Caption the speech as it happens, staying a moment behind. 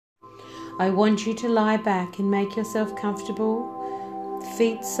I want you to lie back and make yourself comfortable,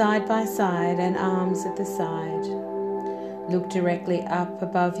 feet side by side and arms at the side. Look directly up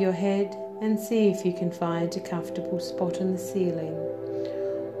above your head and see if you can find a comfortable spot on the ceiling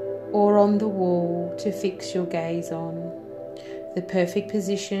or on the wall to fix your gaze on. The perfect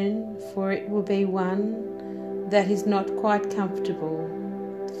position for it will be one that is not quite comfortable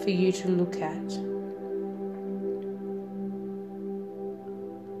for you to look at.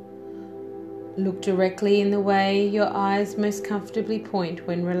 Look directly in the way your eyes most comfortably point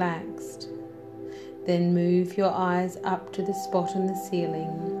when relaxed. Then move your eyes up to the spot on the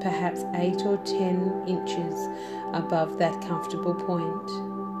ceiling, perhaps 8 or 10 inches above that comfortable point.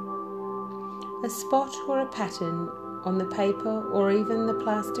 A spot or a pattern on the paper or even the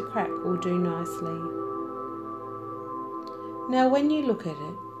plaster crack will do nicely. Now when you look at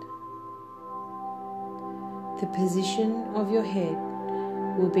it, the position of your head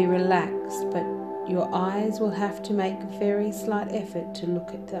will be relaxed, but your eyes will have to make a very slight effort to look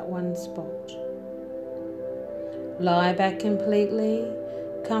at that one spot. Lie back completely,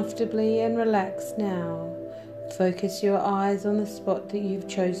 comfortably and relaxed now. Focus your eyes on the spot that you've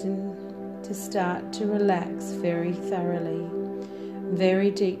chosen to start to relax very thoroughly,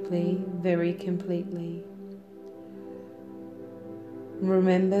 very deeply, very completely.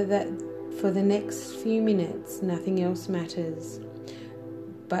 Remember that for the next few minutes, nothing else matters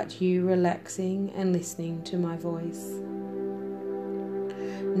but you relaxing and listening to my voice.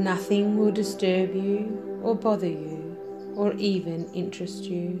 Nothing will disturb you or bother you or even interest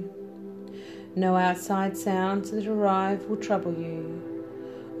you. No outside sounds that arrive will trouble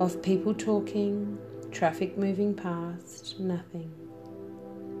you. Of people talking, traffic moving past, nothing.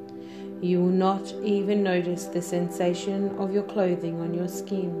 You will not even notice the sensation of your clothing on your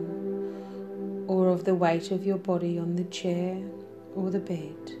skin or of the weight of your body on the chair or the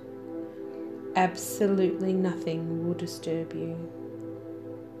bed. Absolutely nothing will disturb you.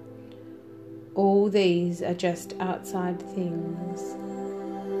 All these are just outside things.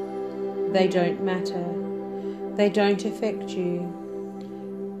 They don't matter. They don't affect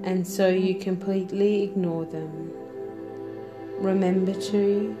you, and so you completely ignore them. Remember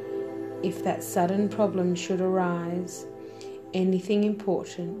too, if that sudden problem should arise, anything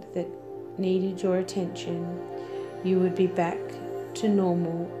important that needed your attention, you would be back to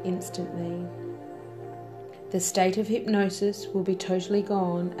normal instantly. The state of hypnosis will be totally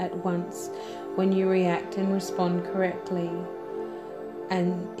gone at once when you react and respond correctly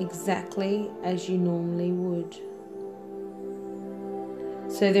and exactly as you normally would.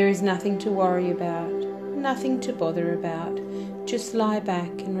 So there is nothing to worry about, nothing to bother about. Just lie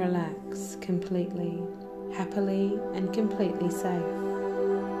back and relax completely, happily and completely safe.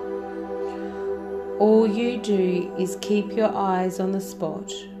 All you do is keep your eyes on the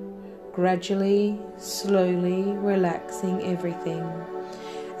spot, gradually, slowly relaxing everything.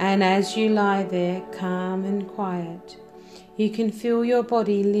 And as you lie there calm and quiet, you can feel your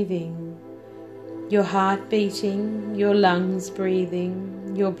body living, your heart beating, your lungs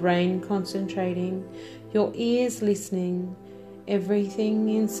breathing, your brain concentrating, your ears listening, everything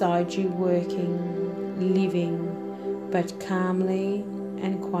inside you working, living, but calmly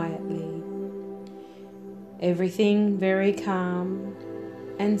and quietly. Everything very calm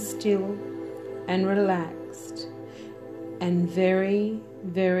and still and relaxed and very,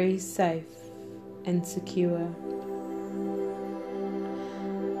 very safe and secure.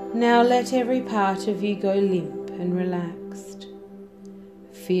 Now let every part of you go limp and relaxed.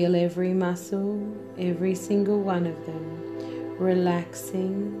 Feel every muscle, every single one of them,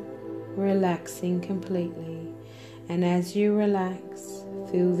 relaxing, relaxing completely. And as you relax,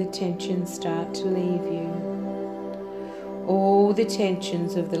 feel the tension start to leave you. All the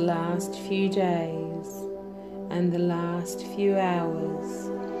tensions of the last few days and the last few hours,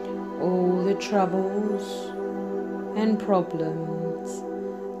 all the troubles and problems,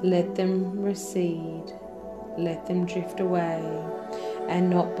 let them recede, let them drift away and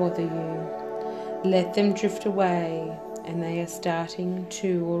not bother you. Let them drift away, and they are starting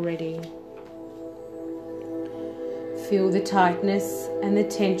to already. Feel the tightness and the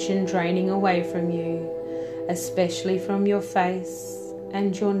tension draining away from you, especially from your face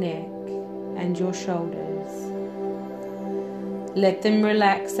and your neck and your shoulders. Let them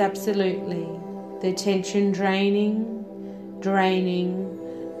relax absolutely, the tension draining, draining,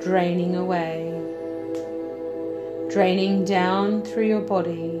 draining away. Draining down through your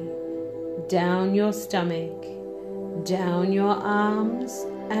body, down your stomach, down your arms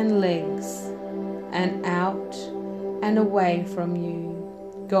and legs, and out and away from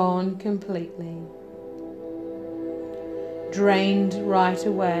you, gone completely. Drained right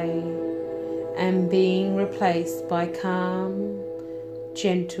away, and being replaced by calm,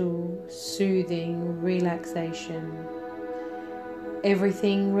 gentle, soothing relaxation.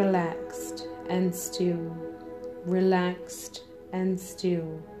 Everything relaxed and still, relaxed and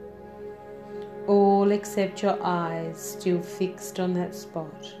still. All except your eyes still fixed on that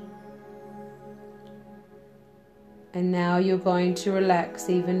spot. And now you're going to relax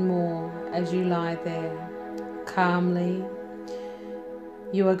even more as you lie there, calmly.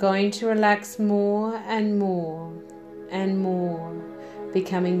 You are going to relax more and more and more,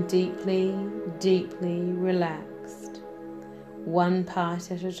 becoming deeply, deeply relaxed, one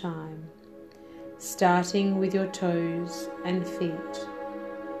part at a time, starting with your toes and feet.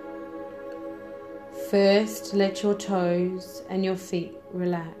 First, let your toes and your feet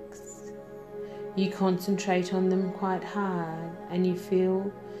relax. You concentrate on them quite hard and you feel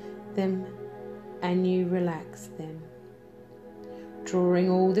them and you relax them, drawing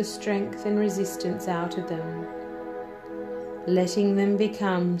all the strength and resistance out of them, letting them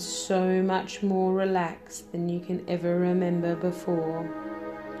become so much more relaxed than you can ever remember before.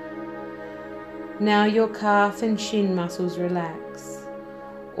 Now your calf and shin muscles relax,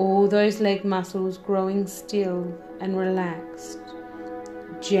 all those leg muscles growing still and relaxed,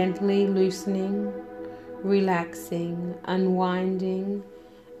 gently loosening, relaxing, unwinding,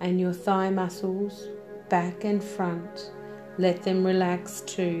 and your thigh muscles, back and front, let them relax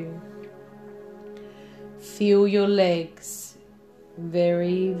too. Feel your legs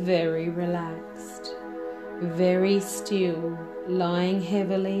very, very relaxed, very still, lying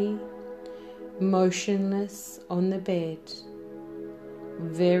heavily, motionless on the bed,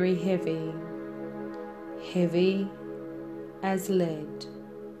 very heavy, heavy as lead,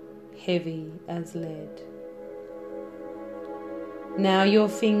 heavy as lead. Now your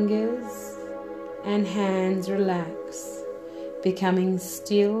fingers and hands relax, becoming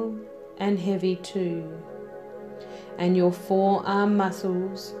still and heavy too, and your forearm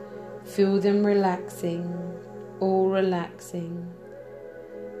muscles, feel them relaxing, all relaxing,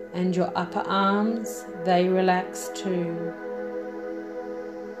 and your upper arms, they relax too.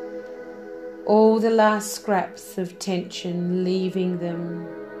 All the last scraps of tension, leaving them,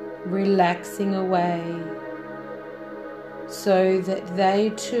 relaxing away, so that they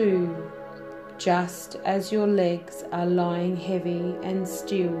too, just as your legs are lying heavy and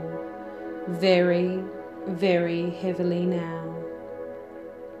still, very, very heavily now,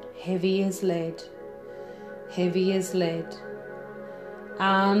 heavy as lead, heavy as lead,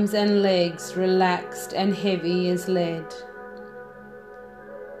 arms and legs relaxed and heavy as lead,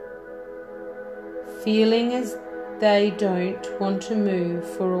 feeling as they don't want to move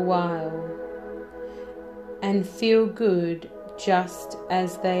for a while, and feel good just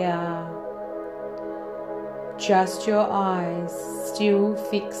as they are. Just your eyes still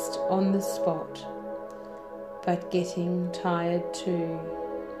fixed on the spot, but getting tired too,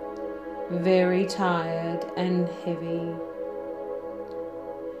 very tired and heavy.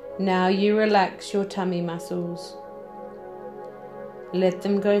 Now you relax your tummy muscles. Let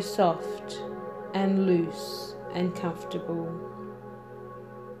them go soft and loose and comfortable.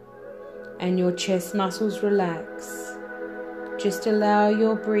 And your chest muscles relax. Just allow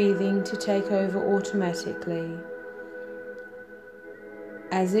your breathing to take over automatically,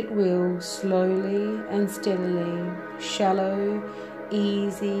 as it will, slowly and steadily, shallow,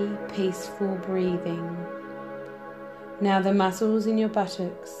 easy, peaceful breathing. Now the muscles in your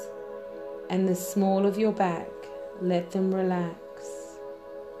buttocks and the small of your back, let them relax.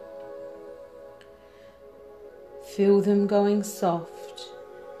 Feel them going soft,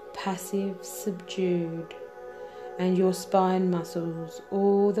 passive, subdued, and your spine muscles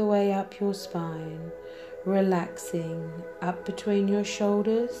all the way up your spine, relaxing up between your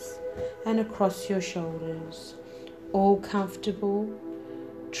shoulders and across your shoulders, all comfortable,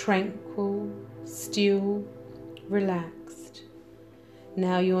 tranquil, still, relaxed.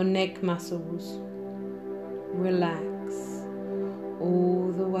 Now your neck muscles relax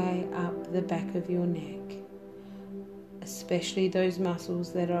all the way up the back of your neck, especially those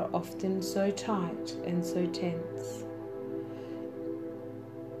muscles that are often so tight and so tense.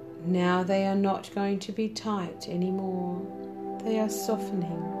 Now they are not going to be tight anymore. They are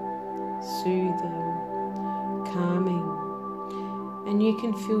softening, soothing, calming, and you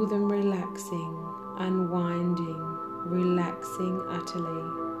can feel them relaxing, unwinding, relaxing utterly.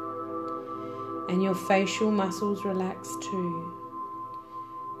 And your facial muscles relax too.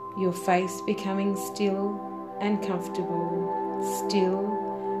 Your face becoming still and comfortable,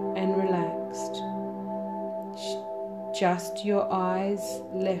 still and relaxed. Just your eyes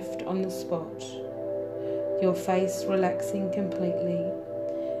left on the spot. Your face relaxing completely,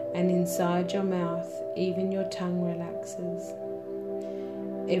 and inside your mouth, even your tongue relaxes.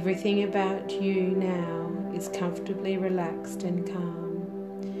 Everything about you now is comfortably relaxed and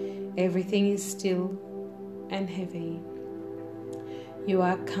calm. Everything is still and heavy. You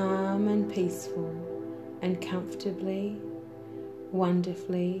are calm and peaceful and comfortably,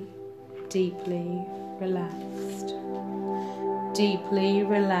 wonderfully, deeply relaxed. Deeply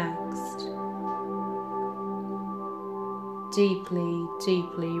relaxed. Deeply,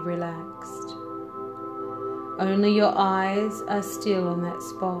 deeply relaxed. Only your eyes are still on that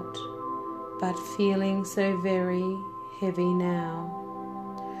spot, but feeling so very heavy now.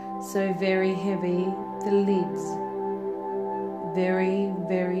 So very heavy, the lids, very,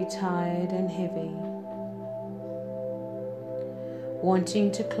 very tired and heavy.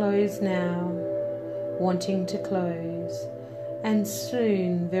 Wanting to close now, wanting to close, and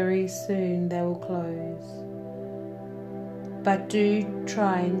soon, very soon they will close. But do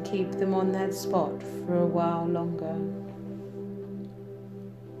try and keep them on that spot for a while longer.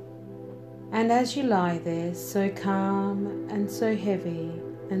 And as you lie there, so calm and so heavy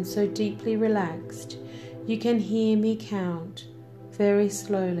and so deeply relaxed, you can hear me count very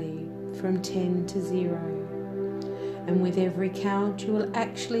slowly from 10 to 0. And with every count, you will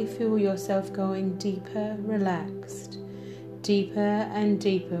actually feel yourself going deeper, relaxed, deeper and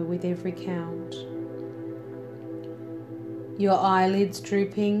deeper with every count. Your eyelids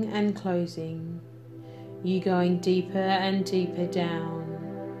drooping and closing, you going deeper and deeper down,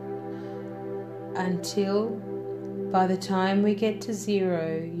 until by the time we get to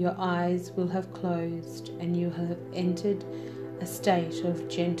 0, your eyes will have closed and you have entered a state of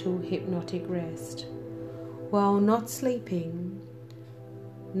gentle hypnotic rest. While not sleeping,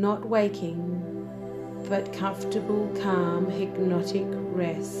 not waking, but comfortable, calm, hypnotic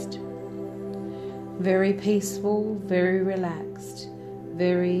rest. Very peaceful, very relaxed,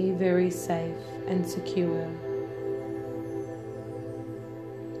 very, very safe and secure.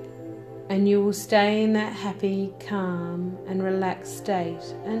 And you will stay in that happy, calm and relaxed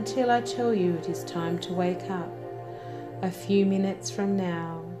state until I tell you it is time to wake up a few minutes from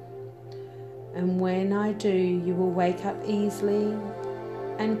now. And when I do, you will wake up easily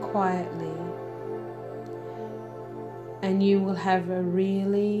and quietly. And you will have a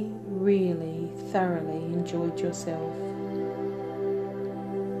really, really thoroughly enjoyed yourself.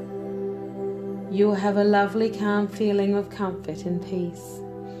 You will have a lovely calm feeling of comfort and peace.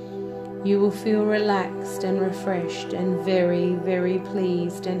 You will feel relaxed and refreshed and very, very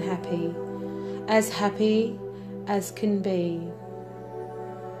pleased and happy as can be.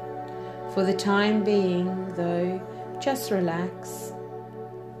 For the time being, though, just relax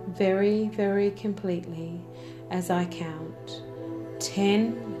very, very completely as I count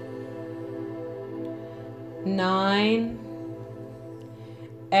 10, 9,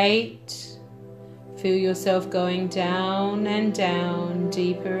 8. Feel yourself going down and down,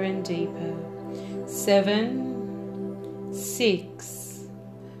 deeper and deeper. 7, 6,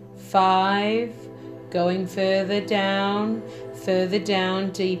 5. Going further down,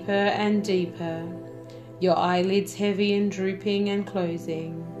 deeper and deeper. Your eyelids heavy and drooping and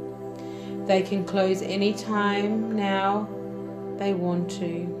closing. They can close any time now they want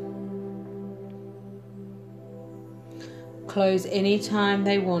to. Close any time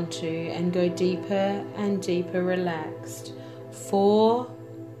they want to and go deeper and deeper relaxed. 4,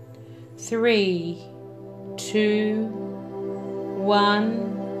 3, 2,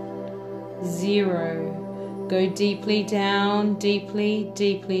 1, 0. Go deeply down, deeply,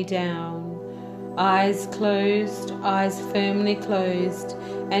 deeply down. Eyes closed, eyes firmly closed,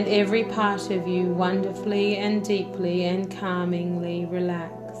 and every part of you wonderfully and deeply and calmingly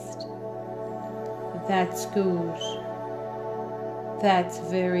relaxed. That's good. That's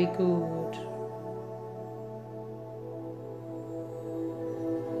very good.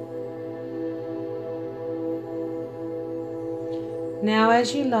 Now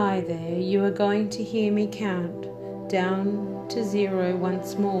as you lie there, you are going to hear me count down to 0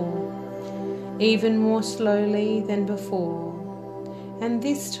 once more, even more slowly than before. And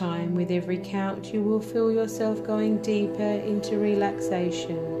this time, with every count, you will feel yourself going deeper into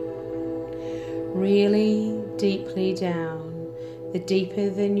relaxation, really deeply down, the deeper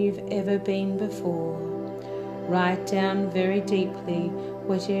than you've ever been before, right down very deeply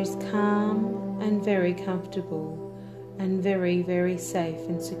where it is calm and very comfortable and very, very safe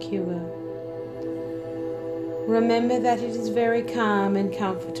and secure. Remember that it is very calm and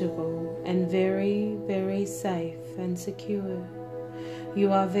comfortable and very, very safe and secure.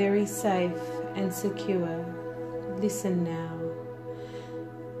 You are very safe and secure. Listen now.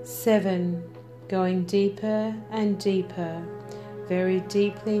 7, going deeper and deeper, very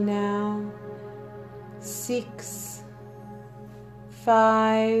deeply now. 6,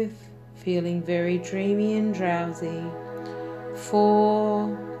 5, feeling very dreamy and drowsy.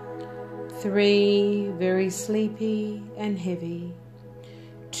 4, 3, very sleepy and heavy.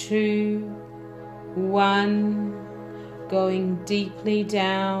 2, 1, going deeply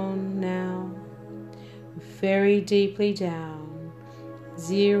down now, very deeply down.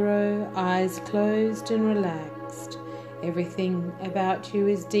 0, eyes closed and relaxed. Everything about you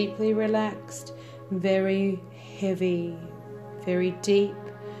is deeply relaxed, very heavy, very deep,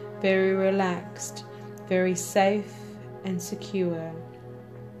 very relaxed, very safe and secure.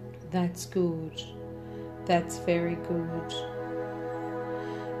 That's good. That's very good.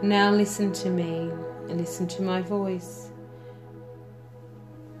 Now listen to me and listen to my voice.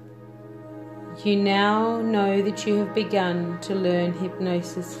 You now know that you have begun to learn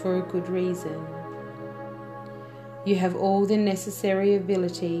hypnosis for a good reason. You have all the necessary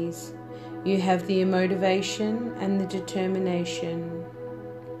abilities. You have the motivation and the determination.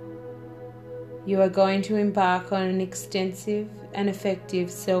 You are going to embark on an extensive and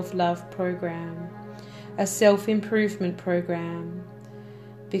effective self-love program, a self-improvement program,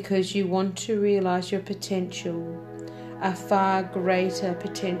 because you want to realize your potential, a far greater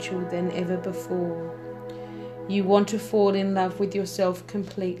potential than ever before. You want to fall in love with yourself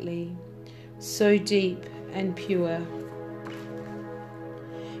completely, so deep and pure.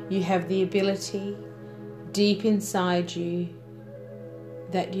 You have the ability deep inside you,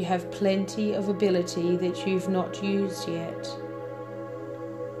 that you have plenty of ability that you've not used yet.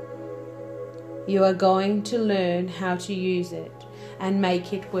 You are going to learn how to use it and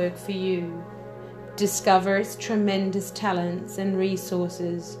make it work for you. Discover its tremendous talents and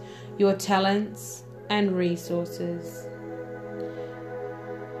resources, your talents and resources.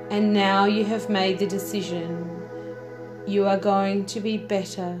 And now you have made the decision. You are going to be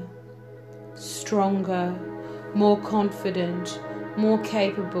better, stronger, more confident, more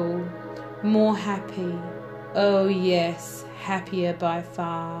capable, more happy. Oh yes, happier by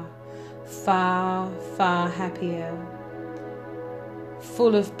far, far, far happier.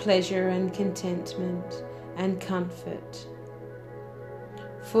 Full of pleasure and contentment and comfort.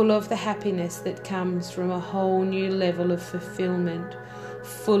 Full of the happiness that comes from a whole new level of fulfillment,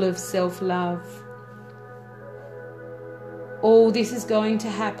 full of self-love. All this is going to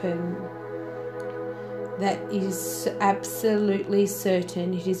happen. That is absolutely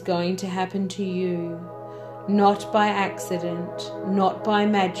certain. It is going to happen to you, not by accident, not by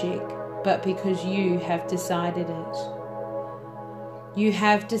magic, but because you have decided it. You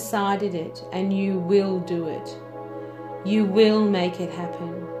have decided it, and you will do it. You will make it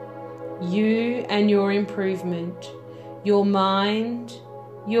happen. You and your improvement, your mind,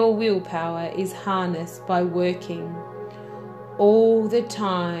 your willpower is harnessed by working all the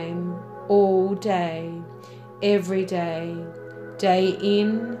time, all day, every day, day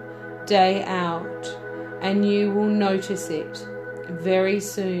in, day out, and you will notice it very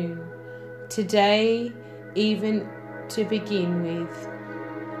soon. Today, even to begin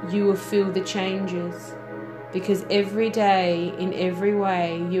with, you will feel the changes, because every day, in every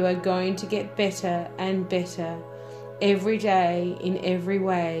way, you are going to get better and better. Every day, in every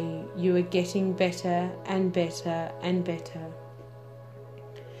way, you are getting better and better and better.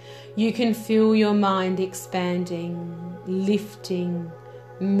 You can feel your mind expanding, lifting,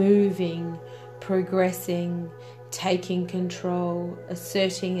 moving, progressing, taking control,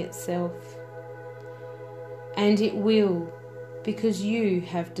 asserting itself. And it will, because you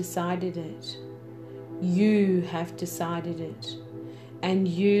have decided it. You have decided it. And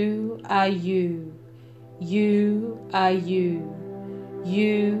you are you. You are you.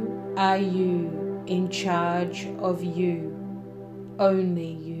 You are you, in charge of you.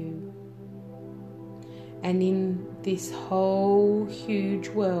 Only you. And in this whole huge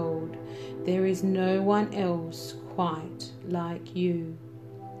world, there is no one else quite like you.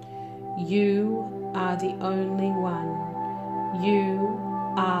 You are the only one. You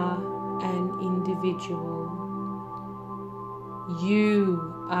are an individual.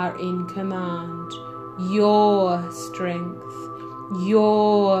 You are in command. Your strength,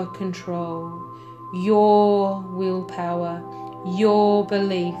 your control, your willpower, your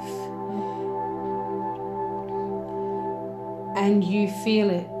belief. And you feel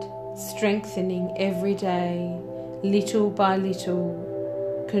it strengthening every day, little by little.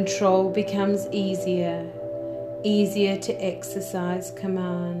 Control becomes easier to exercise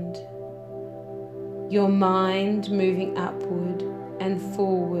command. Your mind moving upward and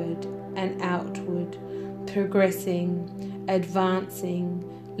forward and outward, progressing, advancing,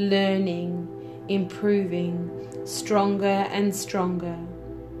 learning, improving, stronger and stronger.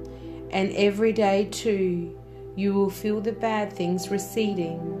 And every day too, you will feel the bad things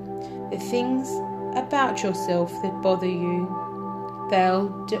receding, the things about yourself that bother you.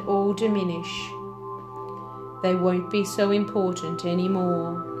 They'll all diminish. They won't be so important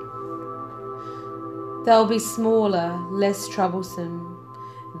anymore. They'll be smaller, less troublesome.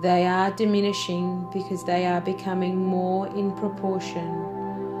 They are diminishing because they are becoming more in proportion.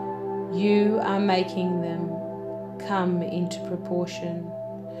 You are making them come into proportion.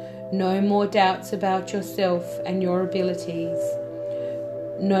 No more doubts about yourself and your abilities.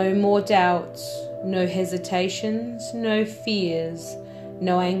 No more doubts, no hesitations, no fears,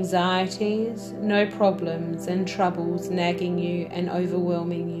 no anxieties, no problems and troubles nagging you and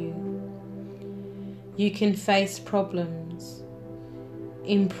overwhelming you. You can face problems,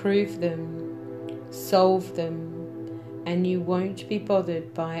 improve them, solve them, and you won't be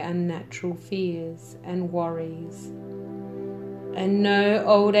bothered by unnatural fears and worries. And no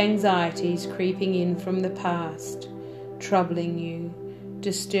old anxieties creeping in from the past, troubling you,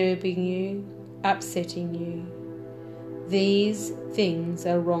 disturbing you, upsetting you. These things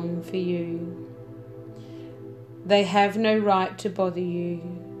are wrong for you. They have no right to bother you,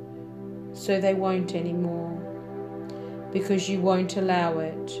 so they won't anymore, because you won't allow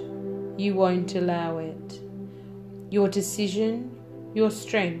it. You won't allow it. Your decision, your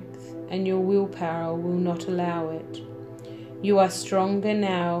strength, and your willpower will not allow it. You are stronger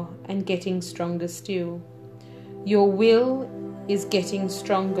now and getting stronger still. Your will is getting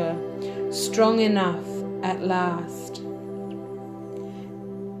stronger, strong enough at last.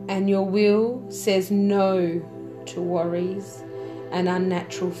 And your will says no to worries and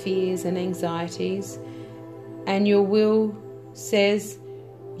unnatural fears and anxieties. And your will says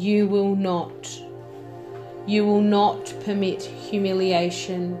you will not. You will not permit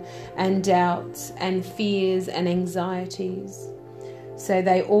humiliation and doubts and fears and anxieties. So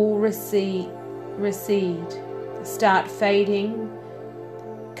they all recede, start fading,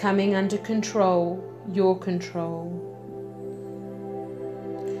 coming under control, your control.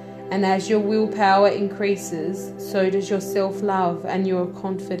 And as your willpower increases, so does your self-love and your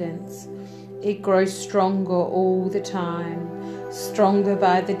confidence. It grows stronger all the time, stronger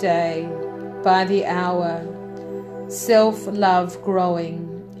by the day, by the hour. Self-love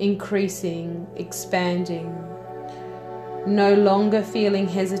growing, increasing, expanding. No longer feeling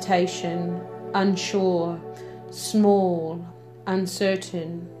hesitation, unsure, small,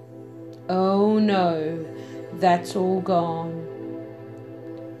 uncertain. Oh no, that's all gone.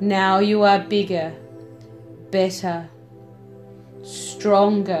 Now you are bigger, better,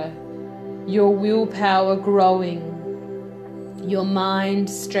 stronger, your willpower growing, your mind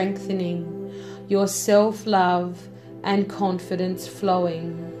strengthening, your self-love and confidence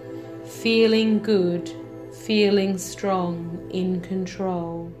flowing, feeling good, feeling strong, in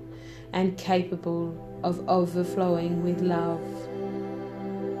control, and capable of overflowing with love.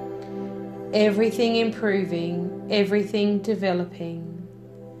 Everything improving, everything developing.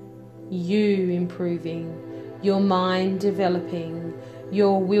 You improving, your mind developing,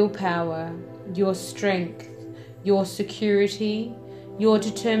 your willpower, your strength, your security, your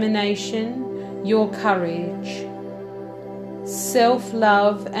determination, your courage,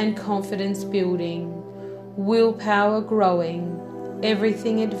 self-love and confidence building, willpower growing,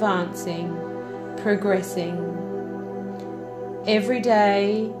 everything advancing, progressing. Every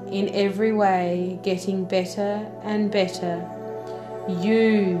day, in every way, getting better and better.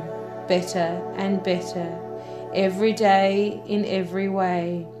 You better and better, every day in every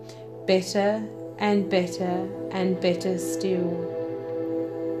way, better and better and better still.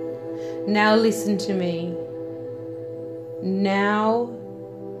 Now listen to me. Now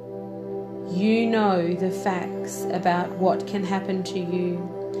you know the facts about what can happen to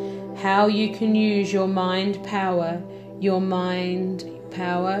you, how you can use your mind power, your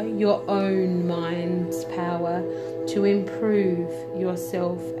own mind's power, to improve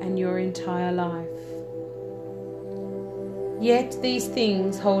yourself and your entire life. Yet these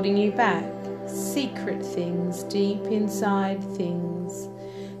things holding you back, secret things, deep inside things,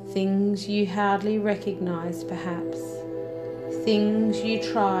 things you hardly recognize perhaps, things you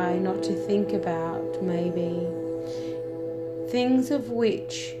try not to think about maybe, things of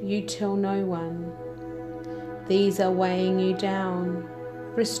which you tell no one. These are weighing you down,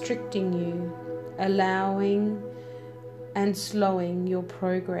 restricting you, allowing and slowing your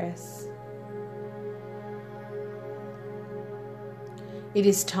progress. It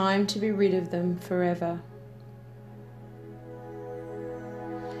is time to be rid of them forever.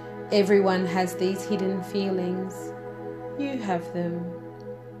 Everyone has these hidden feelings. You have them.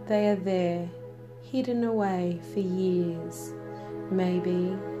 They are there. hidden away for years,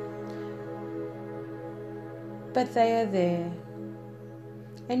 maybe. But they are there,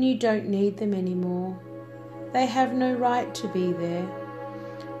 and you don't need them anymore. They have no right to be there.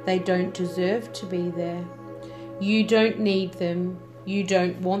 They don't deserve to be there. You don't need them. You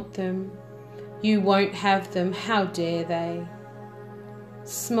don't want them. You won't have them. How dare they?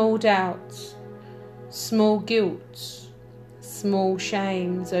 Small doubts, small guilts, small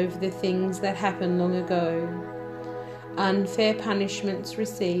shames over the things that happened long ago, unfair punishments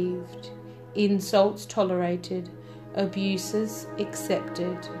received, insults tolerated, abuses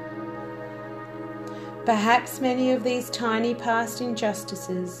accepted. Perhaps many of these tiny past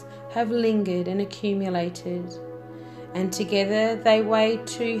injustices have lingered and accumulated, and together they weigh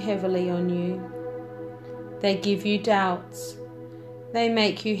too heavily on you. They give you doubts. They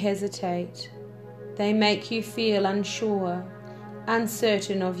make you hesitate. They make you feel unsure,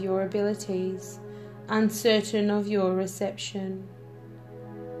 uncertain of your abilities, uncertain of your reception.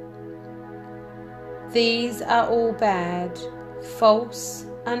 These are all bad, false,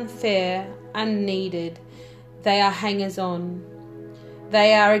 unfair, unneeded. They are hangers-on.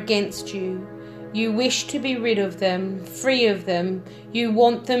 They are against you. You wish to be rid of them, free of them. You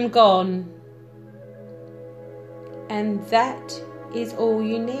want them gone. And that is all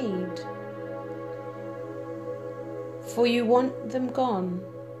you need. For you want them gone.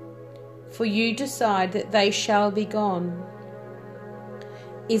 For you decide that they shall be gone.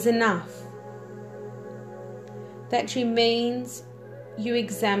 Is enough. That actually means you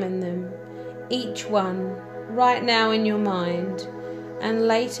examine them, each one, right now in your mind, and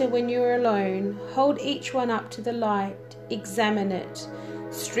later when you're alone, hold each one up to the light, examine it,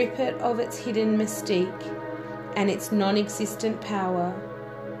 strip it of its hidden mystique and its non-existent power.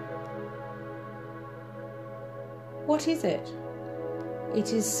 What is it?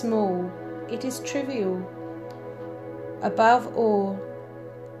 It is small, it is trivial. Above all,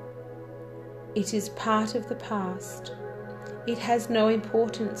 it is part of the past. It has no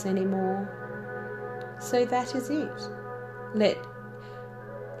importance anymore. So that is it.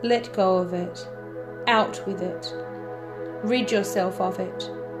 Let go of it. Out with it. Rid yourself of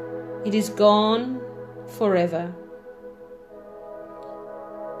it. It is gone forever.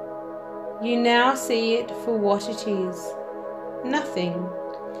 You now see it for what it is. Nothing.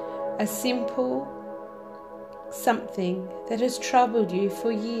 A simple something that has troubled you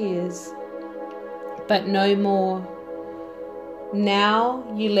for years. But no more. Now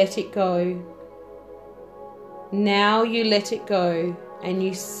you let it go. Now you let it go and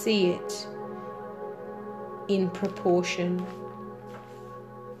you see it in proportion.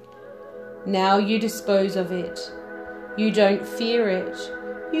 Now you dispose of it. You don't fear it.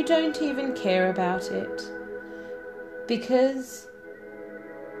 You don't even care about it. Because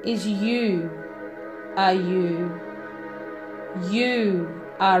you are you. You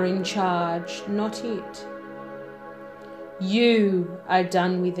are in charge, not it. You are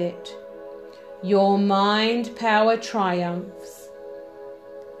done with it. Your mind power triumphs.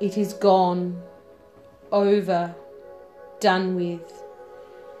 It is gone, over, done with.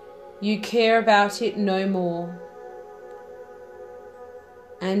 You care about it no more.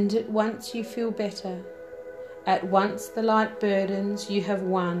 And at once you feel better. At once the light burdens, you have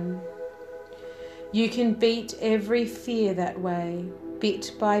won. You can beat every fear that way,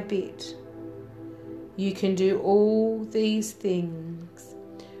 bit by bit. You can do all these things,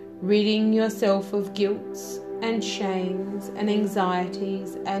 ridding yourself of guilts and shames and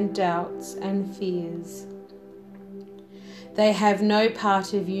anxieties and doubts and fears. They have no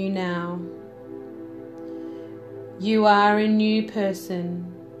part of you now. You are a new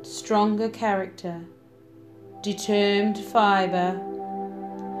person, stronger character, determined fibre,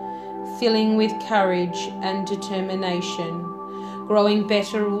 filling with courage and determination, growing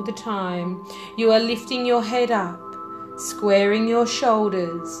better all the time. You are lifting your head up, squaring your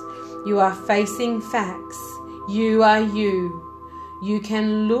shoulders. You are facing facts. You are you. You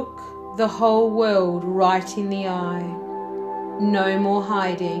can look the whole world right in the eye. No more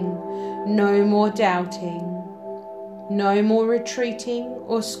hiding, no more doubting, no more retreating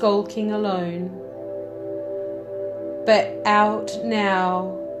or skulking alone. But out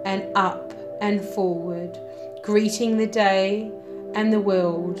now and up and forward, greeting the day and the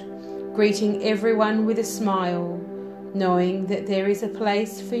world, greeting everyone with a smile, knowing that there is a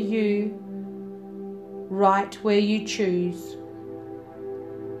place for you right where you choose.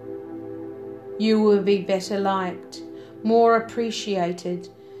 You will be better liked, more appreciated.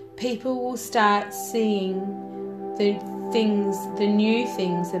 People will start seeing the new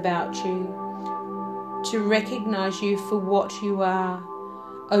things about you, to recognize you for what you are,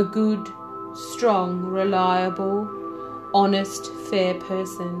 a good, strong, reliable, honest, fair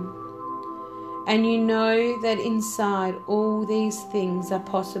person. And you know that inside all these things are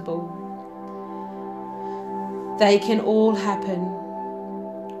possible. They can all happen.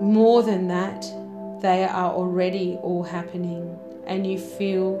 More than that, they are already all happening, and you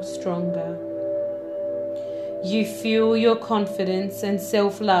feel stronger. You feel your confidence and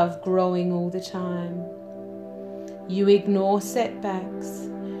self-love growing all the time. You ignore setbacks.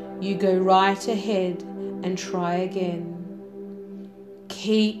 You go right ahead and try again.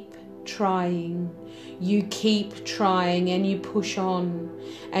 Keep trying. You keep trying and you push on,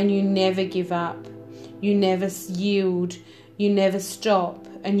 and you never give up. You never yield. You never stop,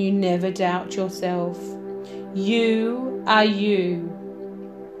 and you never doubt yourself. You are you.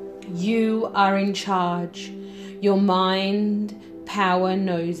 You are in charge. Your mind power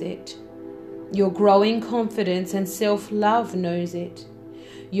knows it. Your growing confidence and self-love knows it.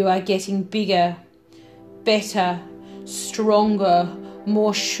 You are getting bigger, better, stronger,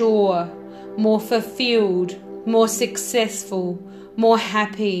 more sure, more fulfilled, more successful, more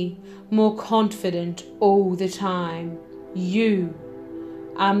happy, more confident all the time. You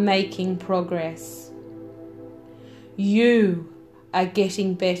are making progress. You are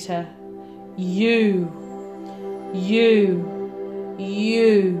getting better. You.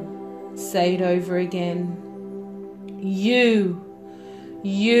 Say it over again. You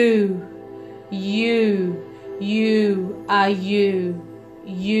are you.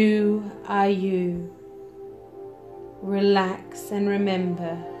 You are you. Relax and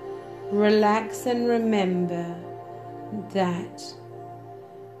remember. Relax and remember that.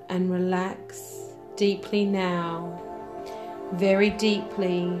 And relax deeply now. Very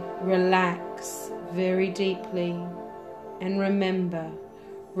deeply. Relax very deeply. And remember.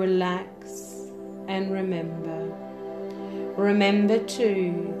 Relax and remember. Remember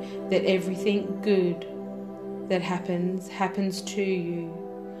too that everything good that happens to you,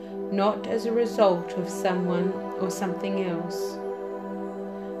 not as a result of someone or something else.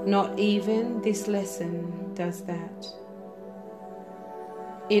 Not even this lesson does that.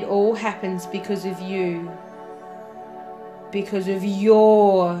 It all happens because of you, because of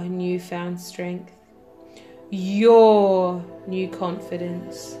your newfound strength, your new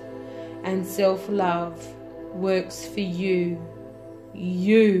confidence and self-love works for you.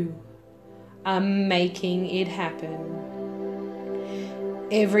 You are making it happen.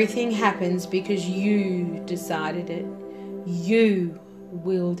 Everything happens because you decided it. You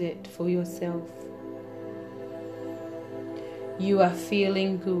willed it for yourself. You are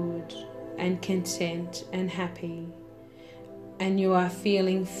feeling good and content and happy. And you are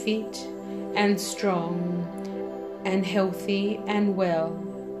feeling fit and strong and healthy and well.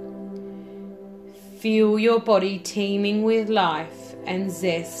 Feel your body teeming with life and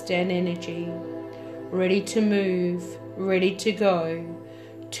zest and energy, ready to move, ready to go,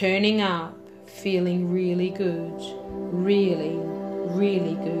 turning up, feeling really good, really,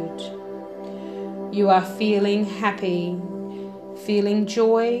 really good. You are feeling happy, feeling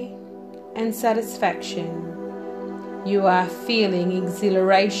joy and satisfaction. You are feeling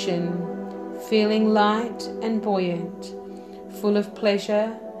exhilaration, feeling light and buoyant, full of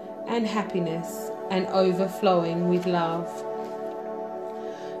pleasure and happiness and overflowing with love.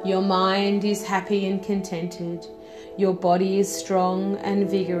 Your mind is happy and contented. Your body is strong and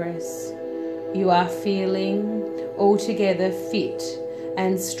vigorous. You are feeling altogether fit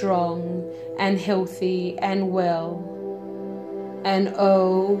and strong and healthy and well. And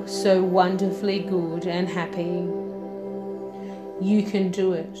oh, so wonderfully good and happy. You can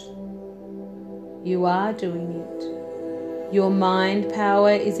do it. You are doing it. Your mind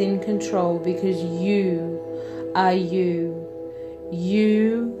power is in control because you are you.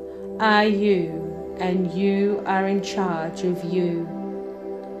 You are you, and you are in charge of you.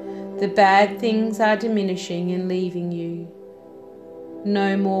 The bad things are diminishing and leaving you.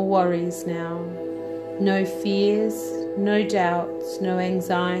 No more worries now. No fears, no doubts, no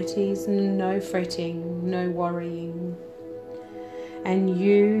anxieties, no fretting, no worrying. And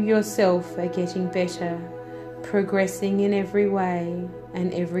you yourself are getting better, progressing in every way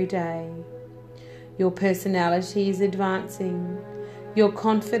and every day. Your personality is advancing. Your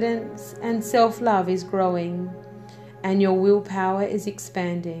confidence and self-love is growing, and your willpower is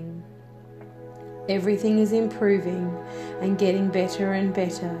expanding. Everything is improving and getting better and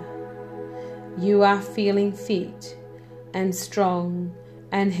better. You are feeling fit and strong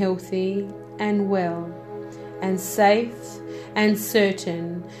and healthy and well and safe and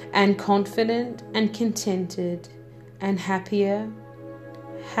certain and confident and contented and happier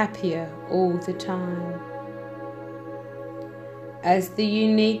all the time. As the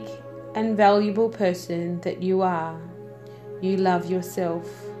unique and valuable person that you are, you love yourself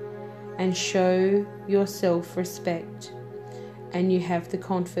and show yourself respect, and you have the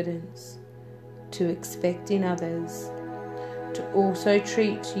confidence to expect in others to also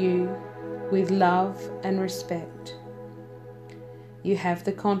treat you with love and respect. You have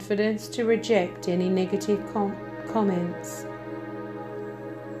the confidence to reject any negative comments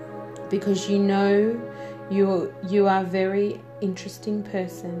because you know you are a very interesting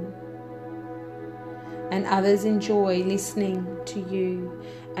person, and others enjoy listening to you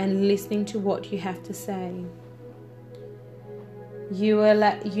and listening to what you have to say.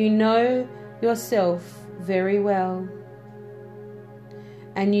 You know yourself very well,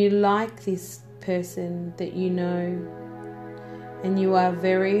 and you like this person that you know, and you are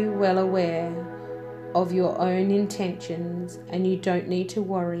very well aware of your own intentions, and you don't need to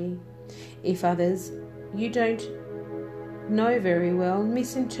worry if others you don't know very well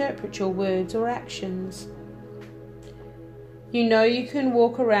misinterpret your words or actions. You know you can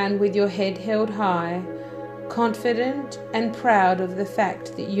walk around with your head held high, confident and proud of the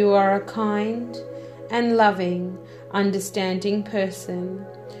fact that you are a kind and loving, understanding person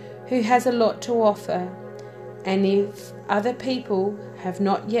who has a lot to offer. And if other people have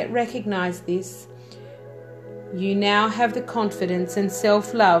not yet recognized this, you now have the confidence and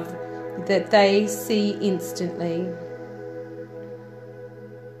self-love that they see instantly.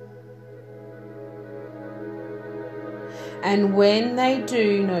 And when they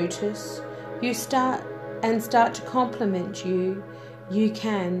do notice you start to compliment you, you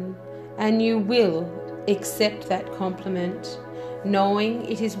can and you will accept that compliment, knowing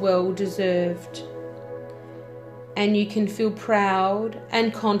it is well deserved. And you can feel proud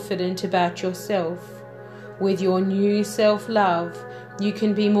and confident about yourself. With your new self-love, you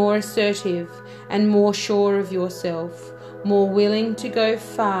can be more assertive and more sure of yourself, more willing to go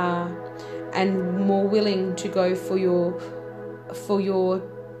far and more willing to go for yourself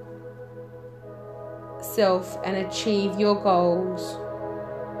and achieve your goals.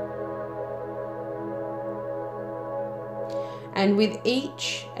 And with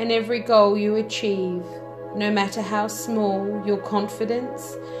each and every goal you achieve, no matter how small, your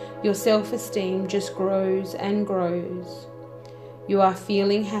confidence, your self-esteem just grows and grows. You are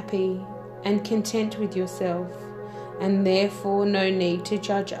feeling happy and content with yourself, and therefore no need to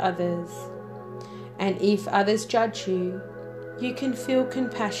judge others. And if others judge you, you can feel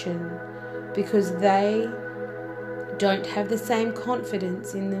compassion because they don't have the same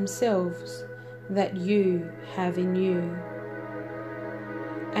confidence in themselves that you have in you.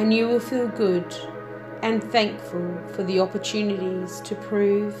 And you will feel good and thankful for the opportunities to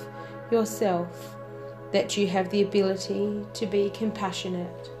prove yourself that you have the ability to be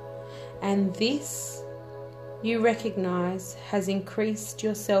compassionate. And this, you recognize, has increased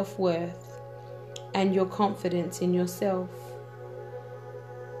your self-worth and your confidence in yourself.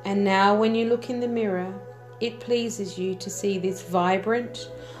 And now when you look in the mirror, it pleases you to see this vibrant,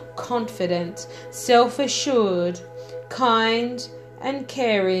 confident, self-assured, kind and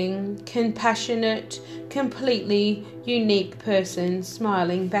caring, compassionate, completely unique person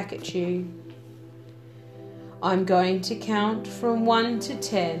smiling back at you. I'm going to count from 1 to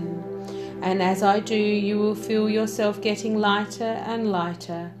 10, and as I do, you will feel yourself getting lighter and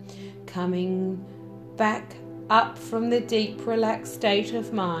lighter, coming back up from the deep, relaxed state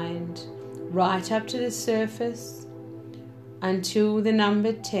of mind, right up to the surface, until the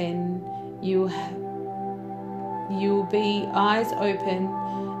number 10, you'll be eyes open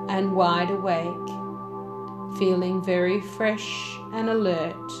and wide awake, feeling very fresh and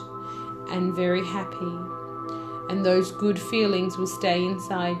alert and very happy. And those good feelings will stay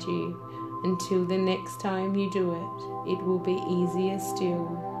inside you until the next time you do it. It will be easier still.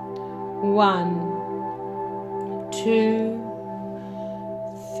 1, 2,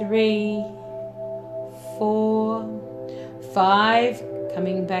 3, 4, 5,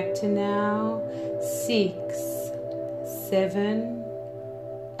 coming back to now, 6, 7,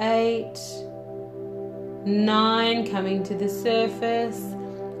 8, 9, coming to the surface,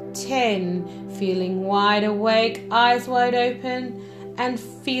 10, feeling wide awake, eyes wide open, and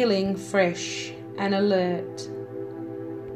feeling fresh and alert.